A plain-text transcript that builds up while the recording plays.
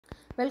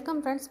Welcome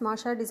friends.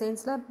 மாஷா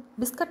டிசைன்ஸில்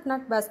biscuit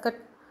nut பாஸ்கட்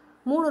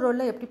 3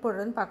 ரோலில் எப்படி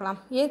போடுறதுன்னு பார்க்கலாம்.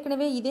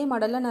 ஏற்கனவே இதே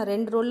மாடலில் நான்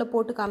 2 ரோலில்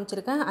போட்டு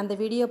காமிச்சிருக்கேன். அந்த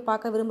வீடியோ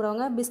பார்க்க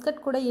விரும்புகிறவங்க பிஸ்கட்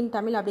கூட இன்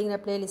தமிழ் அப்படிங்கிற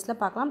பிளேலிஸ்ட்டில்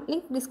பார்க்கலாம்.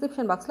 லிங்க்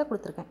டிஸ்கிரிப்ஷன் பாக்ஸில்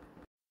கொடுத்துருக்கேன்.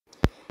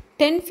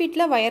 10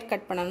 ஃபீட்டில் வயர்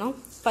கட் பண்ணணும்.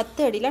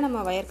 10 அடியில்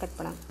நம்ம வயர் கட்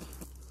பண்ணணும்.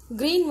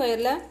 க்ரீன்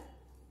வயரில்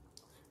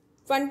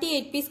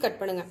 28 பீஸ்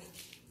கட் பண்ணுங்கள்.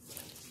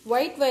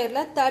 ஒயிட்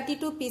வயரில்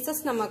 32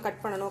 பீசஸ் நம்ம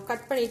கட் பண்ணணும்.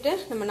 கட் பண்ணிவிட்டு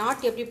நம்ம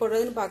நாட் எப்படி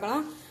போடுறதுன்னு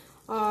பார்க்கலாம்.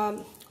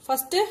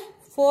 ஃபஸ்ட்டு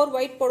 4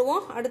 ஒயிட்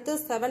போடுவோம், அடுத்து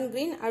 7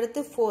 க்ரீன், அடுத்து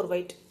 4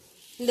 ஒயிட்.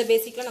 இந்த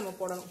பேசிக்கில் நம்ம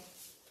போடணும்.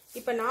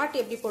 இப்போ நாட்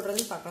எப்படி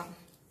போடுறதுன்னு பார்க்கலாம்.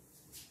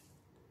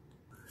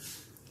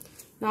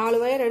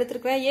 4 வயர்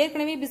எடுத்துருக்கிறேன்.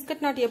 ஏற்கனவே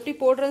பிஸ்கட் நாட் எப்படி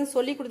போடுறதுன்னு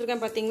சொல்லி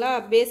கொடுத்துருக்கேன் பார்த்தீங்களா,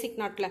 பேசிக்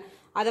நாட்டில்.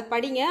 அதை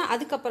படிங்க,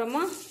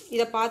 அதுக்கப்புறமா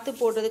இதை பார்த்து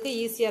போடுறதுக்கு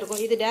ஈஸியாக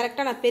இருக்கும். இது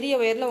டேரெக்டாக நான் பெரிய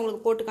வயரில்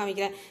உங்களுக்கு போட்டு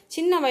காமிக்கிறேன்.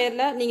 சின்ன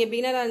வயரில் நீங்கள்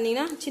பிகினராக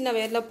இருந்தீங்கன்னா சின்ன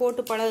வயரில்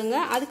போட்டு பழகுங்க.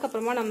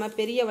 அதுக்கப்புறமா நம்ம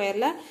பெரிய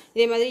வயரில்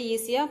இதே மாதிரி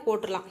ஈஸியாக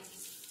போட்டுடலாம்.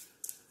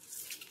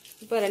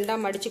 இப்போ 2ஆக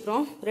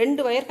மடிச்சுக்கிறோம்.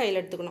 2 வயர் கையில்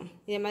எடுத்துக்கணும்.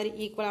 இதே மாதிரி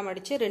ஈக்குவலாக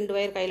மடித்து 2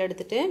 வயர் கையில்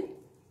எடுத்துகிட்டு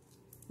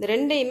இந்த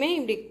 2ஐயுமே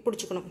இப்படி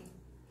பிடிச்சிக்கணும்.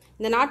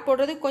 இந்த நாட்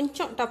போடுறது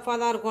கொஞ்சம் டஃப்பாக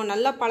தான் இருக்கும்.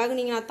 நல்லா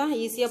பழகுனீங்கன்னா தான்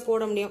ஈஸியாக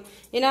போட முடியும்.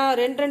 ஏன்னா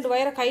 2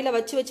 வயரை கையில்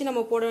வச்சு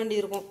நம்ம போட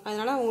வேண்டியது இருக்கும்.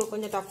 அதனால் உங்களுக்கு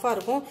கொஞ்சம் டஃப்பாக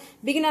இருக்கும்.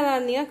 பிகினராக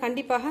இருந்தீங்கன்னா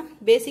கண்டிப்பாக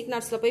பேசிக்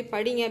நாட்ஸில் போய்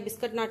படிங்க.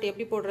 பிஸ்கட் நாட்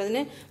எப்படி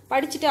போடுறதுன்னு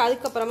படிச்சுட்டு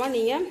அதுக்கப்புறமா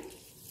நீங்கள்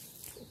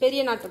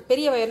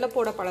பெரிய வயரில்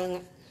போட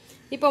பழகுங்க.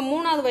 இப்போ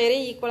 3ஆவது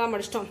வயரையும் ஈக்குவலாக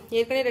மடிச்சிட்டோம்.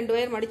 ஏற்கனவே 2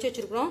 வயர் மடித்து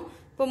வச்சுருக்கிறோம்.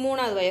 இப்போ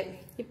 3ஆவது வயர்.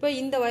 இப்போ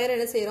இந்த வயரை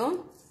என்ன செய்கிறோம்,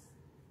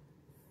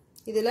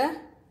 இதில்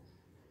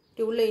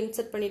இப்படி உள்ளே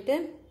இன்சர்ட் பண்ணிவிட்டு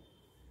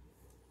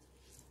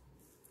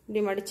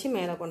இப்படி மடித்து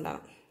மேலே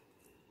கொண்டாடணும்.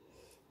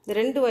 இந்த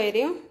 2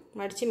 வயரையும்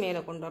மடித்து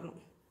மேலே கொண்டு வரணும்.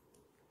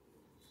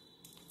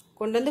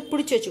 கொண்டு வந்து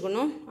பிடிச்சி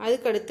வச்சுக்கணும்.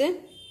 அதுக்கடுத்து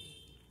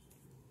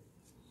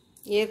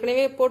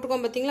ஏற்கனவே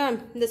போட்டுக்கோம் பார்த்தீங்களா,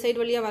 இந்த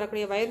சைடு வழியாக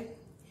வரக்கூடிய வயர்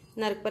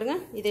என்ன இருக்கு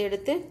பாருங்கள். இதை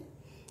எடுத்து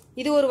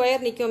இது ஒரு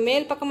வயர் நிற்கும்.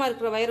 மேல் பக்கமாக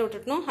இருக்கிற வயரை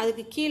விட்டுட்டணும்.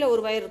 அதுக்கு கீழே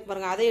ஒரு வயர் இருக்கு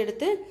பாருங்கள். அதை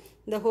எடுத்து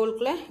இந்த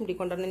ஹோல்குள்ளே இப்படி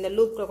கொண்டு வரணும். இந்த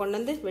லூப்பில் கொண்டு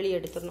வந்து வெளியே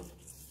எடுத்துடணும்.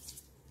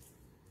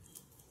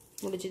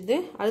 முடிச்சுது.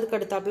 அதுக்கு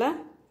அடுத்தாப்புல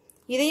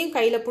இதையும்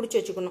கையில் பிடிச்சி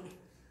வச்சுக்கணும்.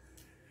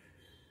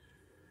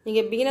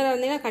 நீங்கள் பிகினராக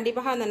இருந்தீங்கன்னா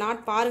கண்டிப்பாக அந்த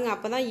நாட் பாருங்கள்.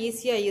 அப்போ தான்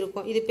ஈஸியாக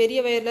இருக்கும். இது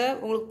பெரிய வயரில்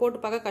உங்களுக்கு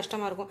போட்டு பார்க்க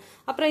கஷ்டமாக இருக்கும்.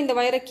 அப்புறம் இந்த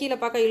வயரை கீழே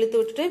பார்க்க இழுத்து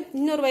விட்டுட்டு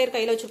இன்னொரு வயர்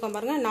கையில் வச்சுருக்கோம்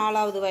பாருங்கள்.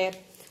 4ஆவது வயர்,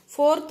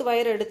 4th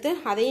வயர் எடுத்து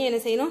அதையும்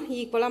என்ன செய்யணும்,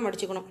 ஈக்குவலாக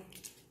மடிச்சுக்கணும்.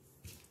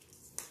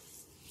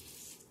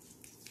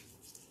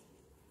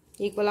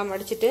 ஈக்குவலாக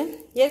மடிச்சுட்டு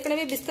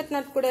ஏற்கனவே பிஸ்கட்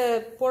நட் கூட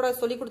போட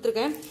சொல்லி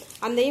கொடுத்துருக்கேன்.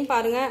 அதையும்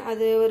பாருங்கள்.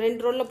 அது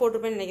 2 ரோலில்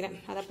போட்டிருப்பேன்னு நினைக்கிறேன்.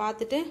 அதை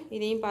பார்த்துட்டு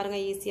இதையும்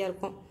பாருங்கள், ஈஸியாக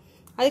இருக்கும்.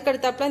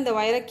 அதுக்கடுத்தாப்புல இந்த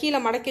வயரை கீழே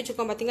மடக்கி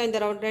வச்சுருக்கோம் பார்த்தீங்களா,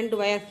 இந்த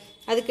 2 வயர்.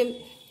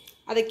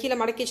 அதை கீழே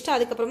மடக்கி வச்சுட்டு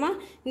அதுக்கப்புறமா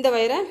இந்த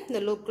வயரை இந்த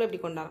லூப்பில்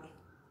இப்படி கொண்டாடும்.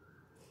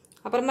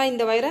 அப்புறமா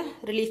இந்த வயரை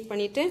ரிலீஃப்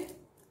பண்ணிவிட்டு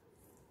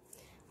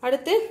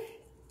அடுத்து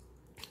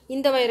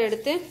இந்த வயரை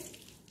எடுத்து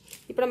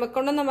இப்போ நம்ம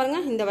கொண்டு வந்தோம்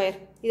பாருங்கள். இந்த வயர்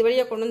இது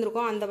வழியாக கொண்டு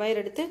வந்திருக்கோம். அந்த வயர்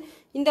எடுத்து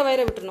இந்த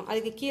வயரை விட்டுறணும்.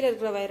 அதுக்கு கீழே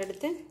இருக்கிற வயர்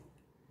எடுத்து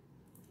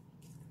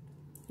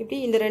இப்படி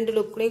இந்த 2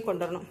 லூப்புக்குள்ளேயும்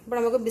கொண்டு வரணும். இப்போ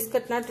நமக்கு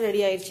பிஸ்கட் நாட் ரெடி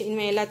ஆயிடுச்சு.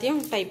 இனிமேல்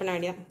எல்லாத்தையும் டைப் பண்ண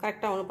வேண்டியதான்.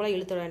 கரெக்டாக ஒன்று போல்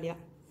இழுத்து விட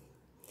வேண்டியதான்.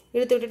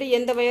 இழுத்து விட்டுட்டு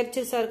எந்த வயர்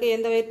சிறுசாக இருக்குது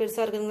எந்த வயர்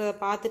பெருசாக இருக்குங்கிறத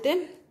பார்த்துட்டு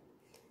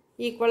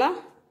ஈக்குவலாக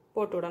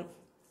போட்டு விடணும்.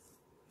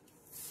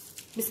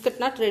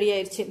 பிஸ்கட் நாட் ரெடி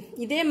ஆயிடுச்சு.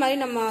 இதே மாதிரி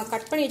நம்ம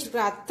கட் பண்ணி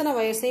வச்சுருக்கிற அத்தனை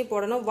வயர்ஸையும்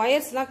போடணும்.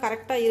 வயர்ஸ்லாம்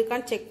கரெக்டாக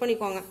இருக்கான்னு செக்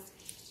பண்ணிக்கோங்க.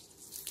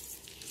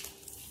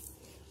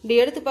 இப்படி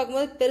எடுத்து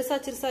பார்க்கும்போது பெருசாக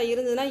சிறுசாக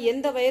இருந்ததுன்னா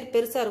எந்த வயர்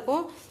பெருசாக இருக்கோ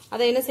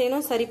அதை என்ன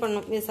செய்யணும், சரி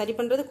பண்ணணும். இது சரி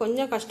பண்ணுறது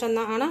கொஞ்சம்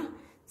கஷ்டம்தான். ஆனால்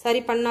சரி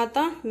பண்ணால்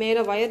தான்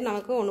மேலே வயர்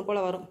நமக்கு ஒன்று போல்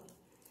வரும்.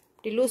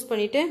 இப்படி லூஸ்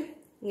பண்ணிவிட்டு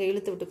இங்கே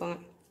இழுத்து விட்டுக்கோங்க.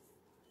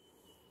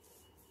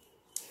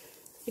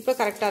 இப்போ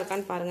கரெக்டாக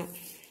இருக்கான்னு பாருங்கள்.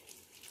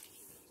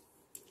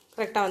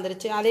 கரெக்டாக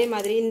வந்துருச்சு. அதே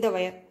மாதிரி இந்த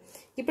வயர்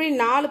இப்படி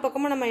 4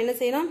 பக்கமும் நம்ம என்ன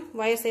செய்யணும்,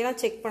 வயர் செய்யலாம்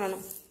செக்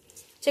பண்ணணும்.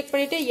 செக்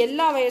பண்ணிவிட்டு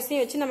எல்லா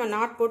வயர்ஸையும் வச்சு நம்ம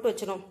நாட் போட்டு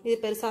வச்சிடும். இது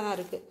பெருசாக தான்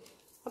இருக்குது.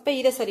 அப்போ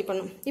இதை சரி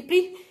பண்ணணும்.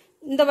 இப்படி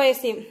இந்த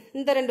வயசையும்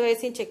இந்த 2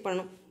 வயசையும் செக்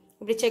பண்ணணும்.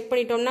 இப்படி செக்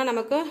பண்ணிட்டோம்னா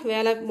நமக்கு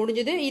வேலை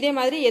முடிஞ்சுது. இதே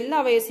மாதிரி எல்லா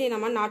வயசையும்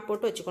நம்ம நாட்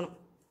போட்டு வச்சுக்கணும்.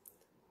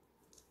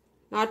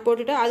 நாட்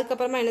போட்டுட்டு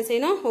அதுக்கப்புறமா என்ன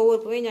செய்யணும், ஒவ்வொரு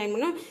பூவையும் ஜாயின்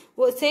பண்ணணும்.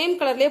 சேம்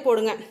கலர்லேயே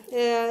போடுங்க.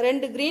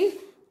 2 க்ரீன்,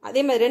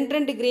 அதே மாதிரி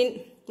 2 க்ரீன்,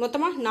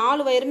 மொத்தமாக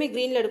 4 வயருமே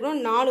க்ரீனில்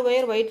எடுக்கணும். 4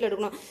 வயர் ஒயிட்டில்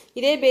எடுக்கணும்.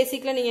 இதே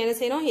பேசிக்கில் நீங்கள் என்ன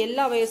செய்யணும்,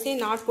 எல்லா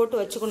வயசையும் நாட் போட்டு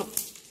வச்சுக்கணும்.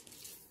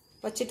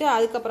 வச்சுட்டு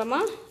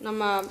அதுக்கப்புறமா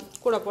நம்ம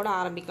கூட போட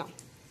ஆரம்பிக்கலாம்.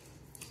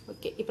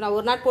 ஓகே, இப்போ நான்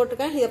ஒரு நாட்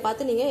போட்டிருக்கேன். இதை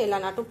பார்த்து நீங்கள் எல்லா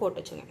நாட்டும் போட்டு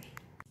வச்சுங்க.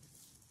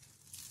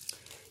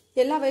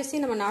 எல்லா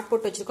வயசையும் நம்ம நாட்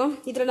போட்டு வச்சுருக்கோம்.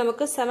 இதில்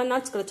நமக்கு 7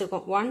 நாட்ஸ்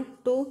கிடச்சிருக்கோம். 1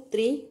 2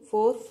 3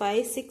 4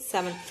 5 6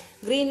 7.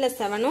 க்ரீனில்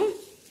 7ம்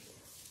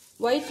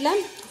ஒயிட்டில்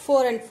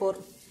 4 and 4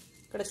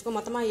 கிடச்சிருக்கோம்.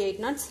 மொத்தமாக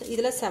 8 நாட்ஸ்.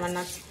 இதில் 7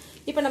 நாட்ஸ்.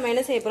 இப்போ நம்ம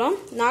என்ன செய்ய போகிறோம்,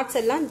 நாட்ஸ்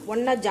எல்லாம்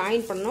ஒன்றா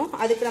ஜாயின் பண்ணணும்.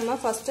 அதுக்கு நம்ம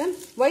ஃபஸ்ட்டு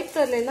ஒயிட்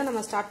கலர்லேருந்து தான்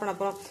நம்ம ஸ்டார்ட் பண்ண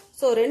போகிறோம்.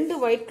 ஸோ 2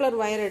 ஒயிட்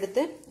கலர் வயர்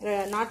எடுத்து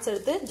நாட்ஸ்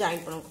எடுத்து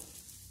ஜாயின் பண்ணுவோம்.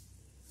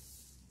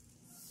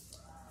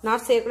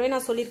 நாட்ஸ் ஏற்கனவே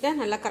நான் சொல்லியிருக்கேன்,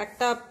 நல்லா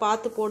கரெக்டாக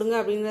பார்த்து போடுங்க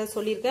அப்படிங்கிறத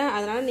சொல்லியிருக்கேன்.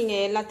 அதனால்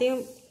நீங்கள்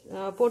எல்லாத்தையும்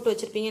போட்டு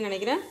வச்சுருப்பீங்கன்னு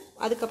நினைக்கிறேன்.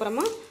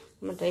 அதுக்கப்புறமா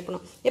நம்ம ட்ரை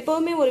பண்ணுவோம்.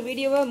 எப்போவுமே ஒரு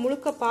வீடியோவை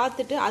முழுக்க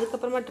பார்த்துட்டு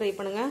அதுக்கப்புறமா ட்ரை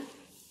பண்ணுங்கள்.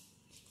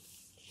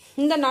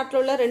 இந்த நாட்டில்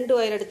உள்ள 2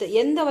 வயர் எடுத்து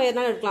எந்த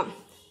வயர்னாலும் எடுக்கலாம்.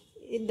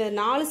 இந்த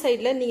 4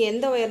 சைடில் நீங்கள்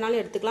எந்த ஒயர்னாலும்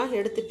எடுத்துக்கலாம்.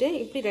 எடுத்துட்டு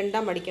இப்படி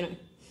ரெண்டாக மடிக்கணும்.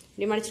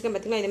 இப்படி மடிச்சிருக்கேன்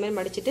பார்த்தீங்களா, இதே மாதிரி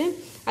மடிச்சுட்டு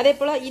அதே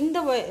போல் இந்த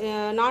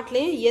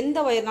நாட்லேயும் எந்த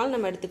ஒயர்னாலும்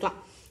நம்ம எடுத்துக்கலாம்.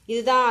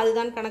 இதுதான்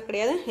அதுதான் கணக்கு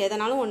கிடையாது.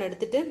 எதனாலும் ஒன்று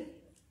எடுத்துட்டு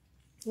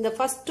இந்த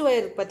ஃபஸ்ட்டு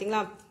ஒயர் இருக்குது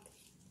பார்த்தீங்களா,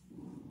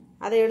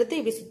 அதை எடுத்து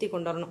இப்படி சுற்றி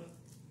கொண்டு வரணும்.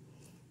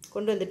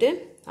 கொண்டு வந்துட்டு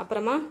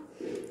அப்புறமா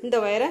இந்த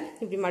ஒயரை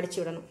இப்படி மடித்து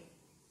விடணும்.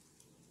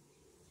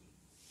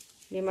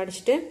 இப்படி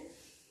மடிச்சுட்டு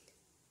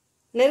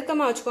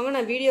நெருக்கமாக வச்சுக்கோங்க.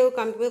 நான் வீடியோ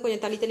காமிக்கும்போது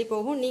கொஞ்சம் தள்ளி தள்ளி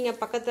போகும். நீங்கள்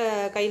பக்கத்தை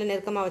கையில்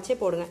நெருக்கமாக வச்சே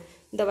போடுங்க.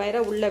 இந்த ஒயரை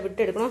உள்ளே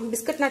விட்டு எடுக்கணும்.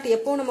 பிஸ்கட் நாட்டு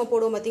எப்போவும் நம்ம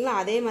போடுவோம் பார்த்தீங்களா,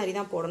 அதே மாதிரி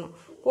தான் போடணும்.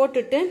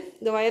 போட்டுட்டு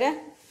இந்த ஒயரை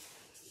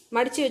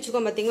மடித்து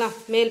வச்சுக்கோம் பார்த்தீங்களா,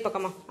 மேல்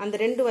பக்கமாக அந்த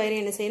 2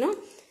 ஒயரையும் என்ன செய்யணும்,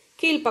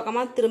 கீழ்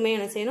பக்கமாக திரும்ப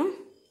என்ன செய்யணும்,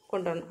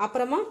 கொண்டு வரணும்.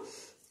 அப்புறமா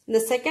இந்த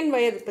செகண்ட்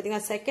ஒயர்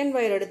பார்த்தீங்கன்னா, செகண்ட்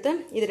ஒயர் எடுத்து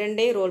இது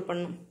ரெண்டையும் ரோல்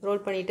பண்ணணும்.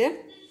 ரோல் பண்ணிவிட்டு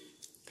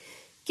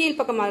கீழ்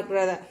பக்கமாக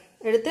இருக்கிறத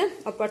எடுத்து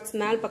அப்பர்ட்ஸ்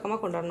மேல் பக்கமாக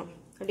கொண்டு வரணும்.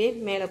 அப்படியே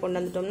மேலே கொண்டு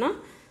வந்துட்டோம்னா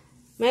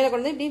மேலே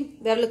கொண்டு வந்து இப்படி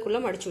விரலுக்குள்ளே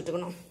மடிச்சு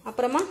விட்டுக்கணும்.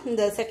 அப்புறமா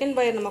இந்த செகண்ட்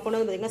ஒயர் நம்ம கொண்டு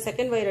வந்து பார்த்தீங்கன்னா,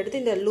 செகண்ட் ஒயர்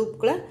எடுத்து இந்த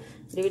லூப்புக்குள்ளே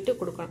இப்படி விட்டு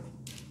கொடுக்கணும்.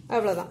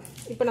 அவ்வளோதான்.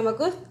 இப்போ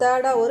நமக்கு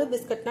தேர்டாக ஒரு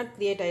பிஸ்கட் நாட்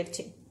க்ரியேட்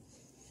ஆயிடுச்சு.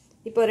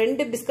 இப்போ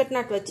 2 பிஸ்கட்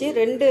நாட் வச்சு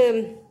 2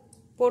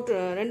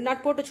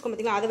 நாட் போட்டு வச்சுக்கோம்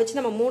பார்த்தீங்களா, அதை வச்சு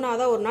நம்ம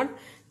 3ஆவதாக ஒரு நாட்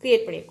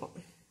க்ரியேட் பண்ணியிருக்கோம்.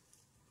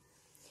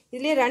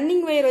 இதுலேயே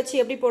ரன்னிங் ஒயர் வச்சு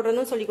எப்படி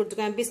போடுறதுன்னு சொல்லி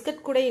கொடுத்துருக்கேன்.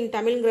 பிஸ்கட் கூட இன்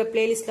தமிழ்ங்கிற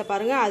பிளேலிஸ்ட்டில்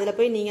பாருங்கள். அதில்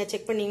போய் நீங்கள்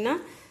செக் பண்ணிங்கன்னா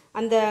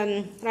அந்த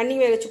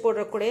ரன்னிங் ஒயர் வச்சு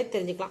போடுற கூட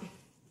தெரிஞ்சுக்கலாம்.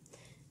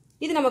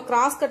 இது நம்ம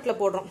கிராஸ் கட்டில்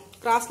போடுறோம்.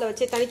 கிராஸில்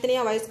வச்சு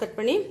தனித்தனியாக வயர்ஸ் கட்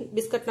பண்ணி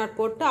பிஸ்கட் நாட்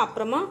போட்டு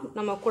அப்புறமா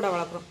நம்ம கூட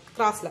வளர்க்குறோம்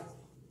கிராஸில்.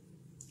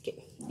 ஓகே,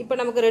 இப்போ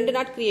நமக்கு 2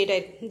 நாட் க்ரியேட்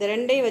ஆயிருக்கு. இந்த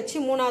 2ஐயும் வச்சு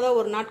 3ஆவதாக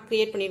ஒரு நாட்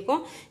க்ரியேட்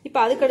பண்ணியிருக்கோம். இப்போ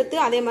அதுக்கடுத்து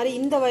அதே மாதிரி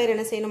இந்த ஒயர்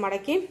என்ன செய்யணும்,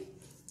 மடக்கி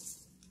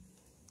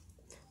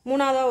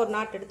 3ஆவதாக ஒரு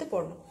நாட் எடுத்து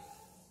போடணும்.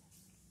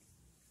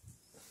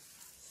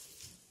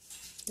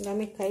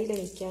 எல்லாமே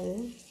கையில் நிற்காது.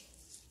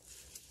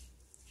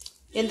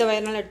 எந்த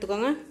வயர்னாலும்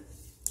எடுத்துக்கோங்க.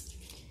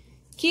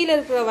 கீழே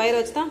இருக்கிற வயரை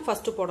வச்சு தான்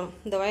ஃபஸ்ட்டு போடணும்.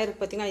 இந்த வயருக்கு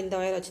பார்த்தீங்கன்னா இந்த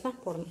வயரை வச்சு தான்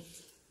போடணும்.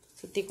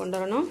 சுற்றி கொண்டு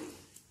வரணும்.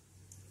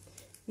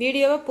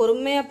 வீடியோவை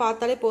பொறுமையாக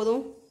பார்த்தாலே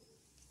போதும்.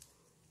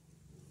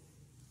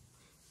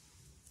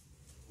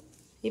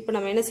 இப்போ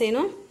நம்ம என்ன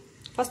செய்யணும்,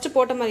 ஃபஸ்ட்டு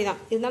போட்ட மாதிரி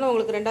தான் இருந்தாலும்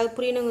உங்களுக்கு 2வது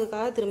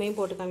புரியணுங்கிறதுக்காக திரும்பியும்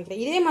போட்டு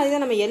காமிக்கிறேன். இதே மாதிரி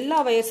தான் நம்ம எல்லா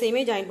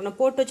வயர்ஸையுமே ஜாயின் பண்ணணும்.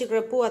 போட்டு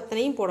வச்சுக்கிற பூ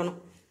அத்தனையும் போடணும்.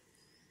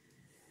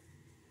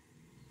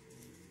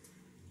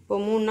 இப்போ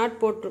 3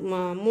 நாட் போட்டு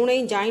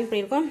 3ஐயும் ஜாயின்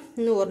பண்ணியிருக்கோம்.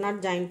 இன்னும் ஒரு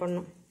நாட் ஜாயின்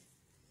பண்ணணும்.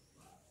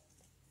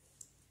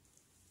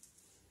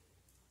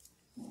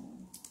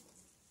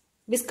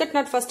 பிஸ்கட்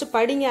நாட் ஃபஸ்ட்டு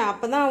படிங்க.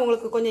 அப்போ தான்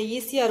உங்களுக்கு கொஞ்சம்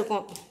ஈஸியாக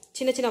இருக்கும்.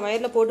 சின்ன சின்ன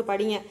வயரில் போட்டு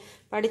படிங்க.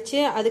 படித்து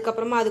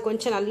அதுக்கப்புறமா அது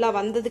கொஞ்சம் நல்லா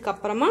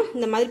வந்ததுக்கப்புறமா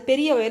இந்த மாதிரி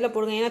பெரிய வயரில்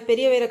போடுங்க. ஏன்னா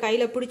பெரிய வயரை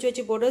கையில் பிடிச்சி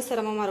வச்சு போடுறது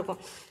சிரமமாக இருக்கும்.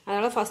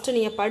 அதனால் ஃபஸ்ட்டு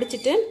நீங்கள்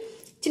படிச்சுட்டு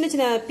சின்ன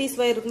சின்ன பீஸ்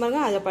வயர் இருக்கும்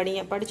பாருங்க, அதை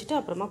படிங்க. படிச்சுட்டு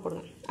அப்புறமா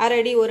போடுங்க. 1/2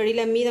 அடி 1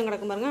 அடியில் மீதம்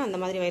கிடக்கும் பாருங்க, அந்த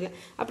மாதிரி வயரில்.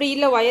 அப்படி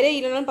இல்லை வயரே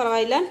இல்லைனாலும்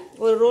பரவாயில்ல,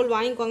 ஒரு ரோல்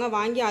வாங்கிக்கோங்க.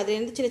 வாங்கி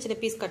அதுலேருந்து சின்ன சின்ன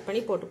பீஸ் கட்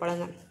பண்ணி போட்டு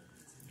பழங்க.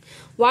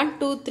 1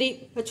 2 3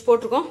 வச்சு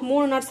போட்டிருக்கோம்.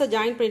 3 நாட்ஸை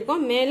ஜாயின்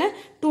பண்ணியிருக்கோம். மேலே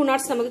 2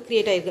 நாட்ஸ் நமக்கு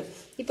கிரியேட் ஆயிருக்கு.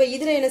 இப்போ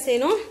இதில் என்ன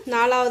செய்யணும்,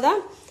 4ஆவதாக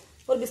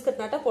ஒரு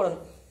பிஸ்கட் நாட்டை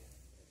போடணும்.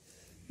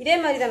 இதே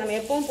மாதிரி தான் நம்ம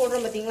எப்பவும்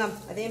போடுறோம் பார்த்தீங்களா,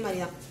 அதே மாதிரி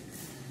தான்.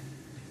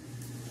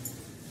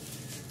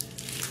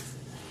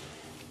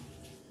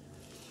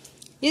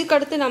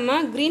 இதுக்கடுத்து நம்ம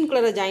க்ரீன்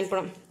கலரை ஜாயின்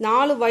பண்ணோம்.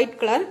 4 white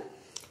colour,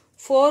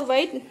 4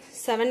 white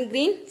 7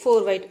 green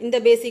 4 white இந்த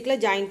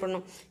பேசிக்கில் ஜாயின்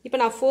பண்ணணும். இப்போ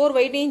நான் 4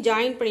 ஒயிட்டையும்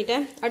ஜாயின்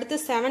பண்ணிட்டேன். அடுத்து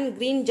 7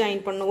 க்ரீன்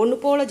ஜாயின் பண்ணணும். ஒன்று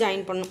போல்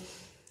ஜாயின் பண்ணணும்.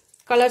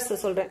 கலர்ஸை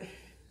சொல்கிறேன்.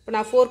 இப்போ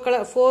நான்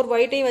 4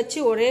 ஒயிட்டையும் வச்சு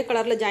ஒரே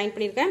கலரில் ஜாயின்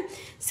பண்ணியிருக்கேன்.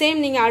 சேம்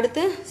நீங்கள்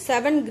அடுத்து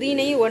 7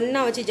 க்ரீனையும்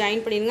ஒன்றா வச்சு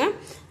ஜாயின் பண்ணிடுங்க.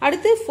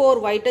 அடுத்து 4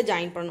 ஒயிட்டை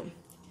ஜாயின் பண்ணணும்.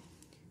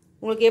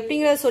 உங்களுக்கு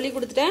எப்படிங்கிறத சொல்லி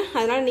கொடுத்துட்டேன்.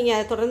 அதனால் நீங்கள்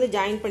அதை தொடர்ந்து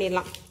ஜாயின்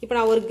பண்ணிடலாம். இப்போ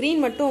நான் ஒரு க்ரீன்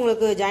மட்டும்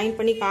உங்களுக்கு ஜாயின்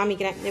பண்ணி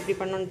காமிக்கிறேன் எப்படி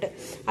பண்ணணுன்ட்டு.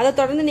 அதை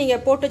தொடர்ந்து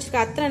நீங்கள் போட்டு வச்சுருக்க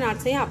அத்தனை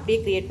நாட்ஸையும் அப்படியே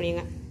க்ரியேட்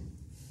பண்ணிடுங்க.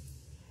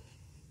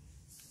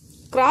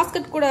 கிராஸ்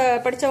கட் கூட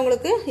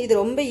படித்தவங்களுக்கு இது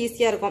ரொம்ப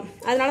ஈஸியாக இருக்கும்.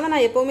 அதனால தான்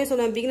நான் எப்போவுமே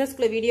சொல்லுவேன்,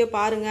 பிகினர்ஸ்குள்ள வீடியோ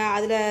பாருங்கள்.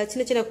 அதில்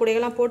சின்ன சின்ன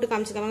குடைகள்லாம் போட்டு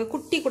காமிச்சிருக்காங்க.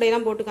 குட்டி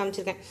குடையெல்லாம் போட்டு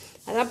காமிச்சிருக்கேன்.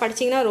 அதெல்லாம்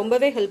படிச்சிங்கன்னா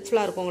ரொம்பவே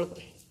ஹெல்ப்ஃபுல்லாக இருக்கும்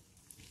உங்களுக்கு.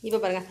 இப்போ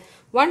பாருங்கள்,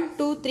 1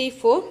 2 3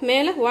 4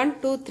 மேலே 1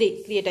 2 3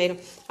 க்ரியேட்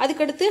ஆயிரும்.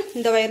 அதுக்கடுத்து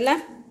இந்த வயரில்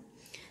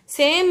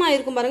சேமாக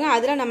இருக்கும் பாருங்கள்.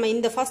 அதில் நம்ம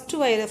இந்த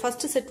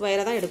ஃபஸ்ட்டு செட்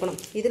வயரை தான் எடுக்கணும்.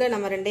 இதில்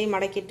நம்ம 2ஐயும்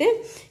மடக்கிட்டு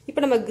இப்போ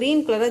நம்ம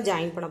க்ரீன் கலரை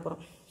ஜாயின் பண்ண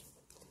போகிறோம்.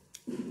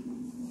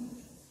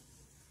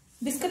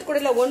 பிஸ்கட்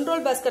கூடையில் 1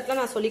 ரோல் பாஸ்கெட்லாம்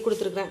நான் சொல்லி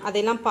கொடுத்துருக்குறேன்.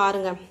 அதையெல்லாம்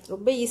பாருங்கள்,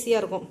 ரொம்ப ஈஸியாக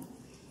இருக்கும்.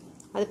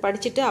 அது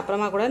படிச்சுட்டு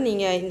அப்புறமா கூட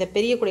நீங்கள் இந்த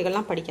பெரிய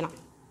குடைகள்லாம் படிக்கலாம்.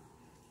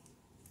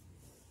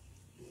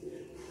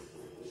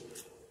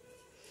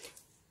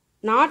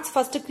 நாட்ஸ்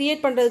ஃபஸ்ட்டு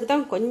க்ரியேட் பண்ணுறதுக்கு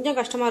தான் கொஞ்சம்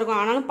கஷ்டமாக இருக்கும்.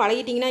 ஆனாலும்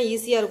பழகிட்டிங்கன்னா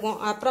ஈஸியாக இருக்கும்.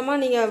 அப்புறமா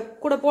நீங்கள்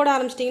கூட போட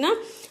ஆரம்பிச்சிட்டிங்கன்னா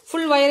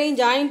ஃபுல் வயரையும்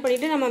ஜாயின்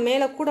பண்ணிவிட்டு நம்ம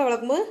மேலே கூட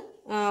வளர்க்கும்போது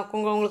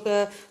உங்களுக்கு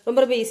ரொம்ப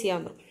ரொம்ப ஈஸியாக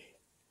வந்துடும்.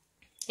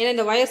 ஏன்னா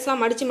இந்த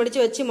வயர்ஸ்லாம்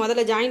மடித்து வச்சு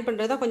முதல்ல ஜாயின்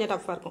பண்ணுறது தான் கொஞ்சம்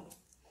டஃப்பாக இருக்கும்.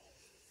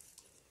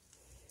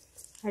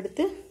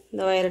 அடுத்து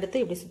இந்த வயர்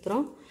எடுத்து இப்படி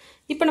சுற்றுறோம்.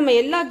 இப்போ நம்ம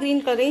எல்லா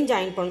க்ரீன் கலரையும்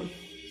ஜாயின் பண்ணணும்.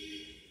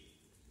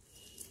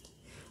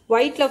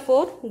 ஒயிட்டில்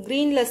 4,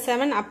 க்ரீனில்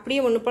 7 அப்படியே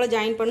ஒன்று போல்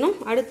ஜாயின் பண்ணணும்.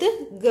 அடுத்து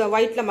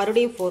ஒயிட்டில்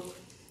மறுபடியும் 4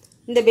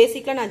 இந்த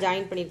பேசிக்கில் நான்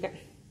ஜாயின் பண்ணியிருக்கேன்.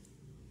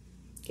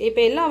 இப்போ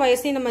எல்லா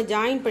வயசையும் நம்ம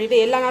ஜாயின் பண்ணிட்டு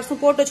எல்லா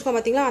நாட்ஸும் போட்டு வச்சுக்கோம்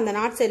பார்த்தீங்களா, அந்த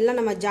நாட்ஸ் எல்லாம்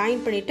நம்ம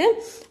ஜாயின் பண்ணிட்டு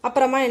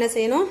அப்புறமா என்ன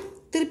செய்யணும்,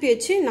 திருப்பி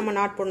வச்சு நம்ம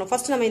நாட் போடணும்.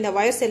 ஃபர்ஸ்ட் நம்ம இந்த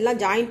வயர்ஸ் எல்லாம்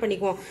ஜாயின்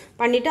பண்ணிக்குவோம்.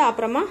 பண்ணிட்டு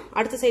அப்புறமா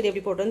அடுத்த சைடு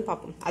எப்படி போடுறதுன்னு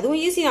பார்ப்போம். அதுவும்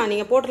ஈஸி தான்,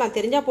 நீங்க போடலாம்,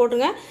 தெரிஞ்சா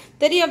போட்டுங்க,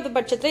 தெரியாத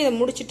பட்சத்தில் இதை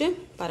முடிச்சுட்டு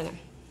பாருங்க.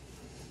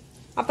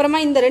 அப்புறமா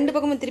இந்த ரெண்டு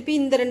பக்கமும் திருப்பி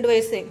இந்த ரெண்டு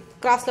வயசு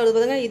கிராஸ்ல வருது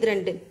பாருங்க,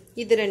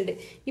 இது ரெண்டு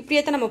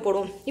இப்படியே தான் நம்ம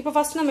போடுவோம். இப்போ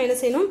ஃபர்ஸ்ட் நம்ம என்ன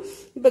செய்யணும்,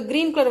 இப்போ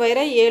கிரீன் கலர்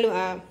வயரை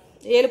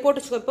 7 போட்டு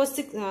வச்சுக்கோ. இப்போ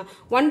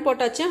 1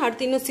 போட்டாச்சு,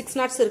 அடுத்து இன்னும் 6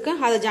 நாட்ஸ் இருக்கு,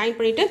 அதை ஜாயின்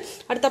பண்ணிட்டு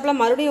அடுத்தப்பல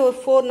மறுபடியும் ஒரு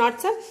 4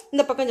 நாட்ஸை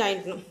இந்த பக்கம்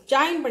ஜாயின் பண்ணணும்.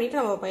 ஜாயின் பண்ணிட்டு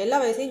நம்ம எல்லா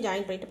வயசையும்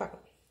ஜாயின் பண்ணிட்டு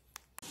பார்க்கலாம்.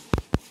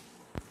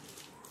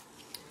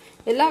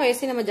 எல்லா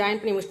வயசையும் நம்ம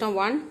ஜாயின் பண்ணி முடிச்சிட்டோம்.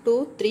 1 2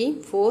 3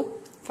 4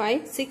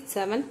 5 6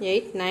 7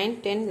 8 9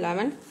 10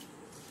 11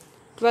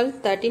 12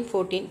 13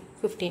 14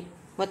 15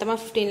 மொத்தமாக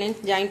 15 லைன்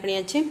ஜாயின்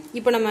பண்ணியாச்சு.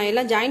 இப்போ நம்ம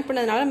எல்லாம் ஜாயின்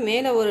பண்ணதுனால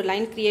மேலே ஒரு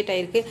லைன் கிரியேட்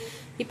ஆயிருக்கு.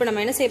 இப்போ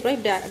நம்ம என்ன செய்ய போறோம்,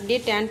 அப்படியே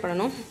டேன்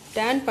பண்ணணும்.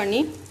 டேன் பண்ணி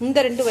இந்த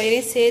ரெண்டு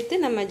வயரையும் சேர்த்து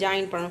நம்ம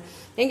ஜாயின் பண்ணணும்.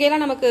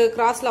 எங்கெல்லாம் நமக்கு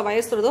கிராஸ்ல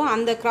வயர்ஸ் வருதோ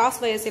அந்த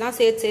கிராஸ் வயர்ஸ் எல்லாம்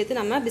சேர்த்து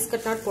நம்ம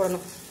பிஸ்கட் நாட்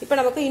போடணும். இப்போ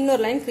நமக்கு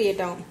இன்னொரு லைன்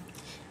கிரியேட் ஆகும்.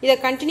 இதை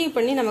கண்டினியூ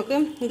பண்ணி நமக்கு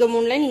இங்க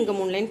 3 லைன் இங்க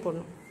 3 லைன்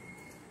போடணும்.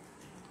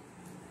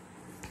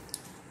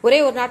 ஒரே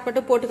ஒரு நாட்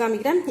மட்டும் போட்டு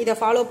காமிக்கிறேன், இதை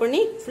ஃபாலோ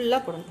பண்ணி ஃபுல்லா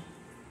போடணும்.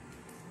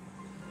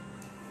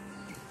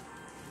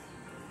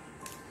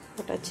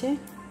 போட்டாச்சு.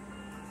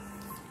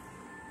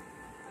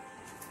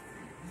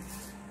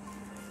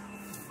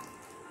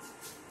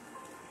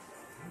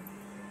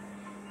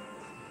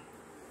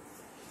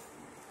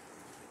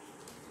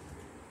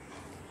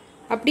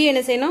 அப்படியே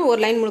என்ன செய்யணும், ஒரு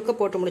லைன் முழுக்க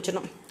போட்டு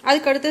முடிச்சிடணும்.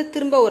 அதுக்கு அடுத்து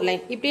திரும்ப ஒரு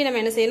லைன், இப்படியே நம்ம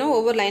என்ன செய்யணும்,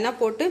 ஒவ்வொரு லைனா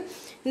போட்டு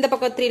இந்த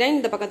பக்கம் 3 லைன்,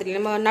 இந்த பக்கம் 3 லைன்,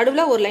 நம்ம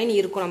நடுவில் ஒரு லைன்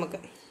இருக்கும். நமக்கு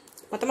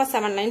மொத்தமாக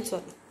 7 லைன்ஸ்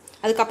வரும்.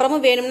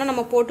 அதுக்கப்புறமும் வேணும்னா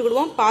நம்ம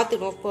போட்டுக்கிடுவோம்,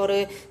 பார்த்துக்குவோம். ஒரு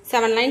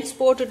 7 லைன்ஸ்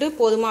போட்டுட்டு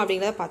போதுமா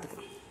அப்படிங்கிறத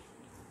பார்த்துக்கலாம்.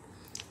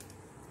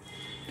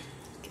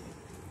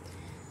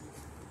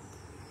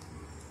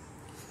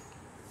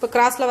 இப்போ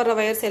கிராஸ்ல வர்ற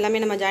வயர்ஸ் எல்லாமே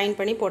நம்ம ஜாயின்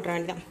பண்ணி போட்டுற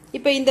வேண்டியதான்.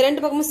 இப்போ இந்த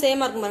ரெண்டு பக்கமும்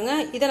சேமா இருக்கும் பாருங்க,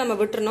 இதை நம்ம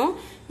விட்டுறணும்.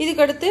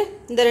 இதுக்கு அடுத்து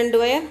இந்த ரெண்டு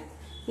வயர்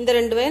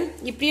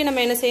இப்படியே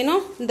நம்ம என்ன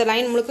செய்யணும், இந்த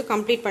லைன் முழுக்க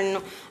கம்ப்ளீட்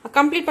பண்ணணும்.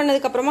 கம்ப்ளீட்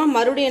பண்ணதுக்கு அப்புறமா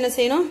மறுபடியும் என்ன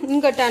செய்யணும்,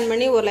 இங்க டர்ன்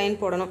பண்ணி ஒரு லைன்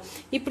போடணும்.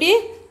 இப்படியே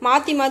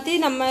மாத்தி மாத்தி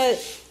நம்ம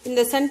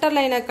இந்த சென்டர்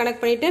லைனை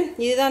கனெக்ட் பண்ணிட்டு,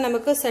 இதுதான்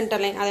நமக்கு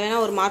சென்டர் லைன். அதை வேணா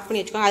ஒரு மார்க்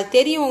பண்ணி வச்சுக்கோங்க. அது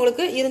தெரியும்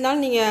உங்களுக்கு,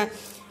 இருந்தாலும் நீங்க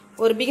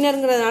ஒரு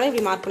பிகினருங்கிறதுனால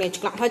இப்படி மார்க் பண்ணி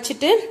வச்சுக்கலாம்.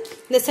 வச்சுட்டு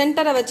இந்த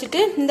சென்டரை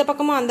வச்சுட்டு இந்த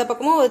பக்கமும் அந்த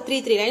பக்கமும் ஒரு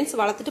 3 லைன்ஸ்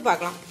வளர்த்துட்டு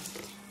பார்க்கலாம்.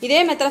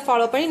 இதே மெத்தடை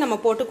ஃபாலோ பண்ணி நம்ம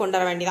போட்டு கொண்டு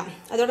வர வேண்டியதான்.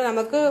 அதோட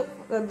நமக்கு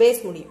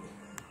பேஸ் முடியும்.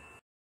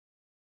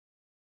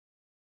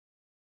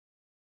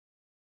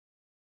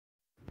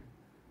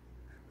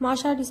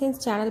 மாஷா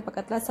டிசைன்ஸ் சேனல்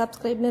பக்கத்தில்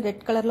சப்ஸ்கிரைப்னு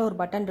ரெட் கலரில் ஒரு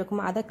பட்டன் இருக்கும்,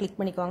 அதை கிளிக்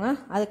பண்ணிக்கோங்க.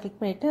 அதை கிளிக்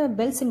பண்ணிவிட்டு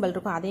பெல் சிம்பிள்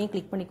இருக்கும், அதையும்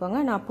கிளிக் பண்ணிக்கோங்க.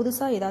 நான்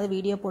புதுசாக ஏதாவது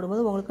வீடியோ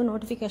போடும்போது உங்களுக்கு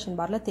நோட்டிஃபிகேஷன்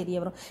பாரில் தெரிய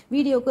வரும்.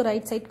 வீடியோக்கு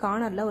ரைட் சைட்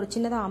கார்னரில் ஒரு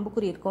சின்னதாக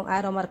அம்புக்குறி இருக்கும்,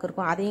 ஏரோ மார்க்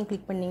இருக்கும், அதையும்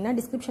கிளிக் பண்ணிங்கன்னா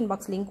டிஸ்கிரிப்ஷன்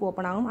பாக்ஸ் லிங்க்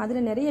ஓப்பன் ஆகும்.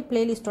 அதில் நிறைய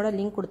பிளேலிஸ்ட்டோட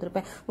லிங்க்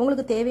கொடுத்துருப்பேன்.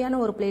 உங்களுக்கு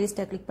தேவையான ஒரு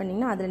பிளேலிஸ்ட்டை கிளிக்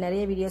பண்ணிங்கன்னா அதில்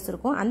நிறைய வீடியோஸ்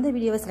இருக்கும். அந்த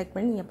வீடியோவை செலக்ட்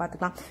பண்ணி நீங்கள்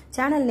பார்த்துக்கலாம்.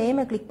 சேனல்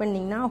நேமை கிளிக்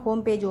பண்ணிங்கன்னா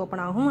ஹோம் பேஜ்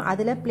ஓப்பன் ஆகும்.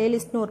 அதில்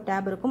பிளேலிஸ்ட்னு ஒரு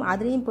டேப் இருக்கும்,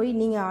 அதுலேயும் போய்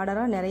நீங்கள்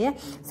ஆர்டராக நிறைய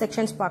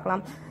செக்ஷன்ஸ்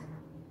பார்க்கலாம்.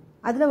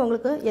 அதில்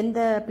உங்களுக்கு எந்த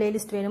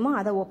பிளேலிஸ்ட் வேணுமோ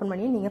அதை ஓப்பன்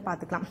பண்ணி நீங்கள்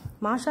பார்த்துக்கலாம்.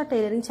 மாஷா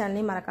டெய்லரிங்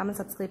சேனலையும் மறக்காமல்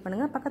சப்ஸ்கிரைப்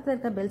பண்ணுங்கள். பக்கத்தில்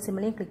இருக்க பெல்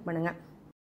சிம்பிளையும் கிளிக் பண்ணுங்கள்.